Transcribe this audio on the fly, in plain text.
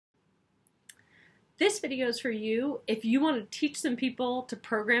This video is for you if you want to teach some people to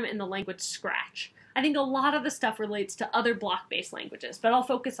program in the language Scratch. I think a lot of the stuff relates to other block-based languages, but I'll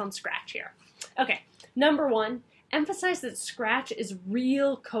focus on Scratch here. Okay, number one, emphasize that Scratch is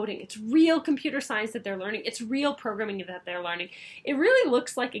real coding. It's real computer science that they're learning. It's real programming that they're learning. It really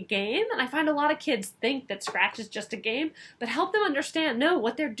looks like a game, and I find a lot of kids think that Scratch is just a game, but help them understand, no,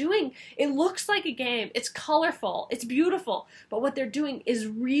 what they're doing, it looks like a game. It's colorful. It's beautiful. But what they're doing is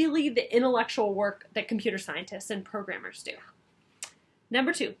really the intellectual work that computer scientists and programmers do.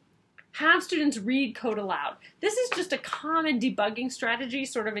 Number two, have students read code aloud. This is just a common debugging strategy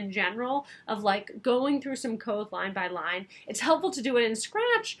sort of in general of like going through some code line by line. It's helpful to do it in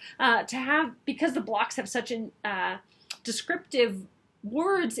Scratch because the blocks have such descriptive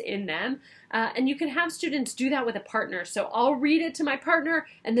words in them, and you can have students do that with a partner. So I'll read it to my partner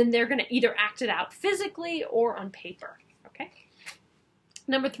and then they're going to either act it out physically or on paper. Okay.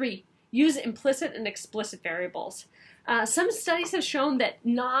 Number three, use implicit and explicit variables. Some studies have shown that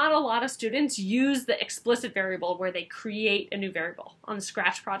not a lot of students use the explicit variable where they create a new variable on the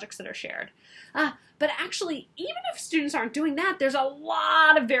Scratch projects that are shared. But actually, even if students aren't doing that, there's a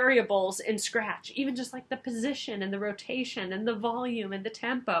lot of variables in Scratch, even just like the position and the rotation and the volume and the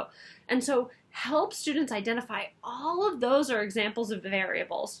tempo. And so help students identify all of those are examples of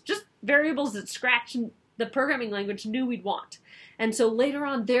variables, just variables that Scratch, the programming language, knew we'd want. And so later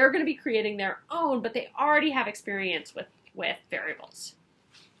on, they're going to be creating their own, but they already have experience with variables.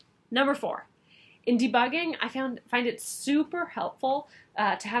 Number four, in debugging, I find it super helpful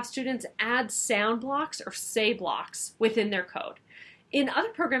to have students add sound blocks or say blocks within their code. In other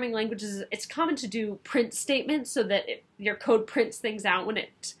programming languages, it's common to do print statements so that your code prints things out when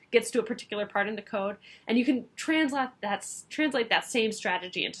it gets to a particular part in the code, and you can translate that same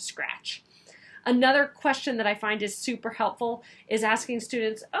strategy into Scratch. Another question that I find is super helpful is asking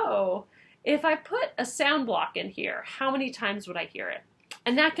students, oh, if I put a sound block in here, how many times would I hear it?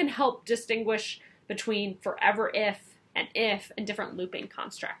 And that can help distinguish between forever if and different looping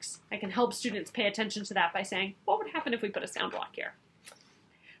constructs. I can help students pay attention to that by saying, what would happen if we put a sound block here?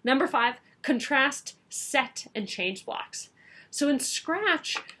 Number five, contrast set and change blocks. So in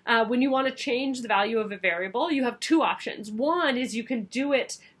Scratch, when you want to change the value of a variable, you have two options. One is you can do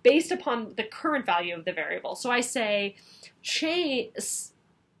it based upon the current value of the variable. So I say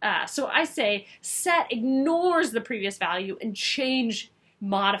set ignores the previous value and change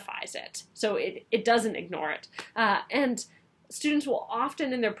modifies it. So it doesn't ignore it. And students will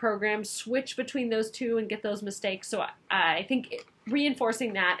often in their program switch between those two and get those mistakes. So I think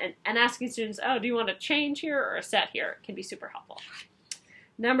reinforcing that and asking students, oh, do you want a change here or a set here, can be super helpful.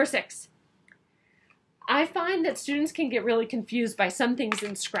 Number six, I find that students can get really confused by some things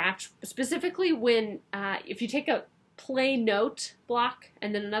in Scratch, specifically when if you take a play note block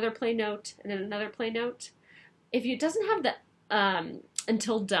and then another play note and then another play note, if it doesn't have the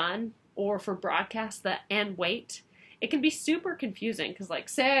until done or for broadcast the and wait, it can be super confusing because like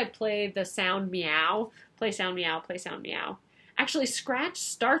say I play the sound meow, play sound meow, play sound meow. Actually, Scratch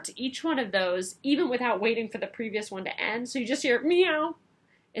starts each one of those even without waiting for the previous one to end. So you just hear meow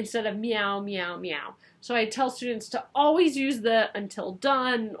instead of meow, meow, meow. So I tell students to always use the until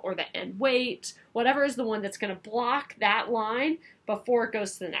done or the end wait, whatever is the one that's going to block that line before it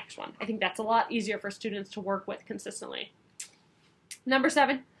goes to the next one. I think that's a lot easier for students to work with consistently. Number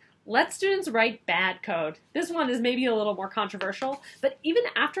seven, let students write bad code. This one is maybe a little more controversial, but even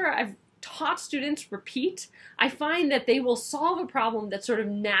after I've taught students repeat, I find that they will solve a problem that sort of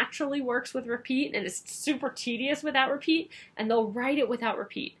naturally works with repeat and is super tedious without repeat, and they'll write it without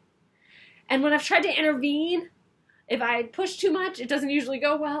repeat. And when I've tried to intervene, if I push too much, it doesn't usually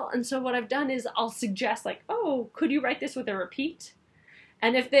go well, and so what I've done is I'll suggest like, oh, could you write this with a repeat?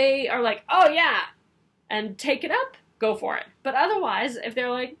 And if they are like, oh yeah, and take it up, go for it. But otherwise, if they're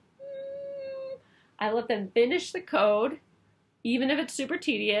like, I let them finish the code, even if it's super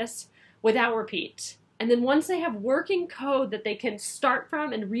tedious, without repeat. And then once they have working code that they can start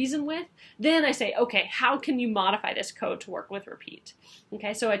from and reason with, then I say, okay, how can you modify this code to work with repeat?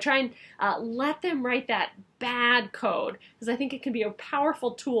 Okay, so I try and let them write that bad code because I think it can be a powerful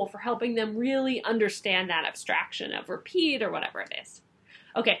tool for helping them really understand that abstraction of repeat or whatever it is.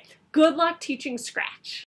 Okay, good luck teaching Scratch.